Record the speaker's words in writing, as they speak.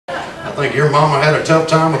I think your mama had a tough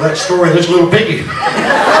time with that story of this little piggy.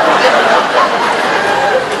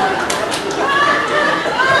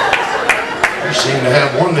 You seem to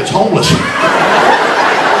have one that's homeless.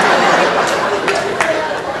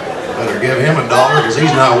 Better give him $1 because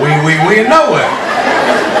he's not wee nowhere.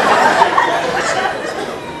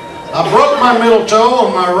 I broke my middle toe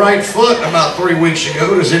on my right foot about 3 weeks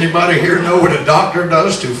ago. Does anybody here know what a doctor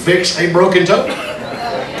does to fix a broken toe?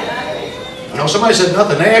 No, somebody said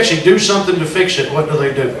nothing. They actually do something to fix it. What do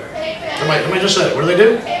they do? Somebody just said it. What do they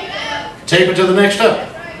do? Tape it to the next toe.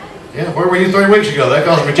 Yeah, where were you 3 weeks ago? That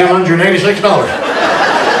cost me $286.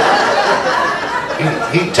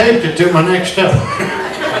 He taped it to my next toe.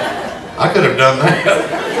 I could have done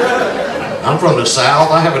that. I'm from the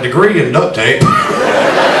South. I have a degree in duct tape.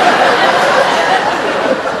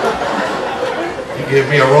 You give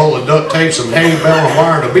me a roll of duct tape, some hay bale, and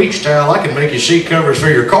wire, and a beach towel, I can make you seat covers for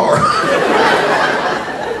your car.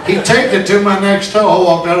 He taped it to my next toe. I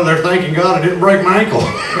walked out of there thanking God I didn't break my ankle.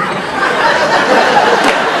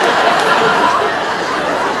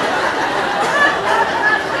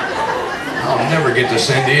 I'll never get to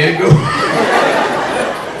San Diego.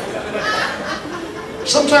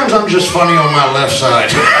 Sometimes I'm just funny on my left side.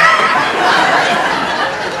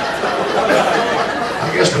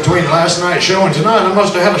 I guess between last night's show and tonight, I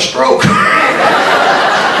must have had a stroke.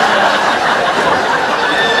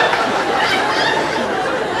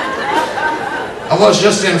 I was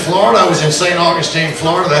just in Florida. I was in St. Augustine,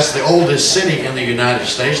 Florida. That's the oldest city in the United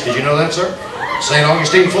States. Did you know that, sir? St.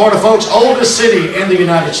 Augustine, Florida, folks, oldest city in the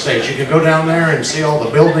United States. You can go down there and see all the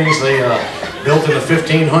buildings they built in the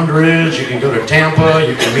 1500s. You can go to Tampa.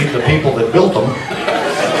 You can meet the people that built them.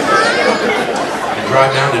 And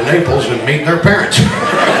drive down to Naples and meet their parents.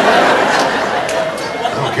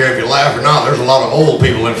 I don't care if you laugh or not. There's a lot of old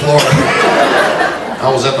people in Florida. I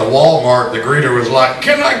was at the Walmart. The greeter was like,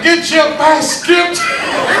 "Can I get you a basket?"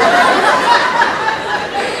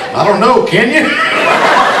 I don't know. Can you?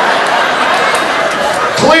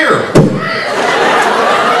 Clear.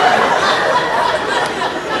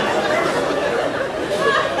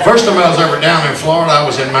 First time I was ever down in Florida, I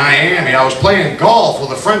was in Miami. I was playing golf with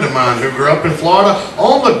a friend of mine who grew up in Florida.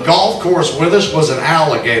 On the golf course with us was an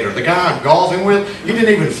alligator. The guy I'm golfing with, he didn't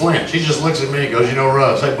even flinch. He just looks at me and goes, "You know,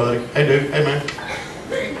 Russ, hey buddy, hey dude, hey man.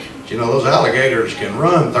 You know, those alligators can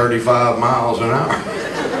run 35 miles an hour."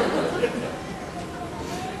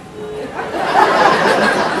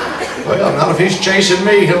 Well, not if he's chasing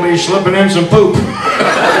me, he'll be slipping in some poop.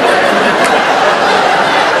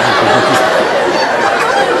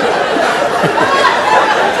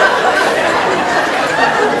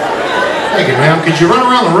 Thank you, ma'am. Could you run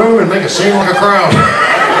around the room and make it seem like a crowd?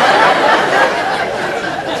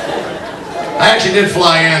 I actually did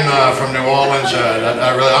fly in from New Orleans.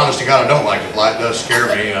 I really, honest to God, I don't like to fly. It does scare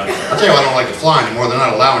me. I'll tell you why I don't like to fly anymore. They're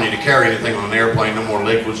not allowing you to carry anything on an airplane. No more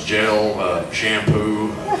liquids, gel,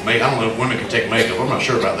 shampoo. I don't know if women can take makeup. I'm not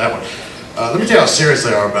sure about that one. Let me tell you how serious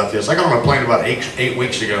they are about this. I got on a plane about eight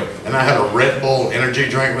weeks ago, and I had a Red Bull energy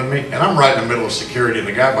drink with me, and I'm right in the middle of security, and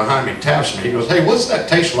the guy behind me taps me. He goes, "Hey, what's that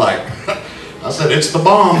taste like?" I said, "It's the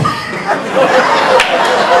bomb."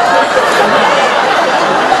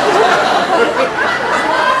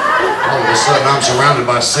 All of a sudden, I'm surrounded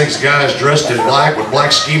by 6 guys dressed in black with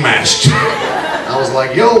black ski masks. I was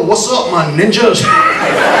like, "Yo, what's up, my ninjas?"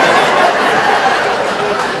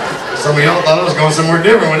 Some of y'all thought I was going somewhere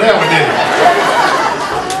different with that one, didn't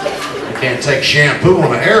you? You can't take shampoo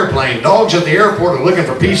on an airplane. Dogs at the airport are looking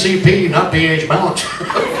for PCP, not pH balance.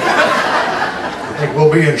 I think we'll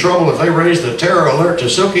be in trouble if they raise the terror alert to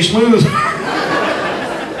silky smooth.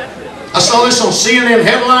 I saw this on CNN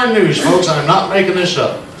headline news, folks. I'm not making this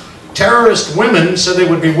up. Terrorist women said they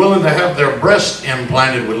would be willing to have their breasts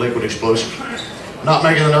implanted with liquid explosives. Not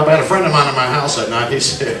making it up. I had a friend of mine in my house that night. He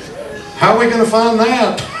said, "How are we going to find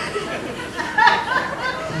that?"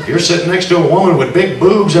 If you're sitting next to a woman with big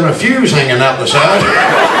boobs and a fuse hanging out the side,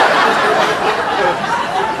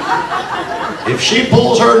 if she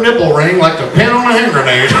pulls her nipple ring like the pin on a hand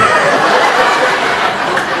grenade,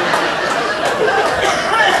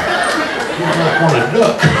 you might want to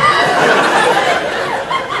duck.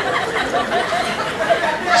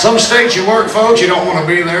 Some states you work, folks, you don't want to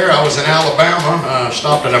be there. I was in Alabama,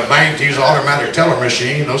 stopped at a bank to use an automatic teller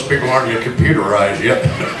machine. Those people aren't even computerized yet.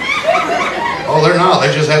 Oh, they're not.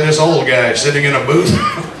 They just had this old guy sitting in a booth.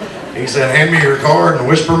 He said, "Hand me your card and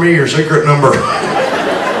whisper me your secret number." A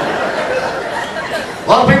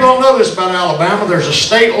lot of people don't know this about Alabama. There's a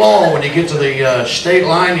state law when you get to the state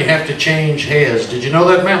line, you have to change heads. Did you know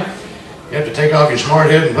that, ma'am? You have to take off your smart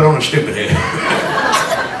head and put on a stupid head.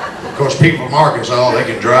 Of course, people from Arkansas, they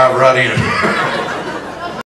can drive right in.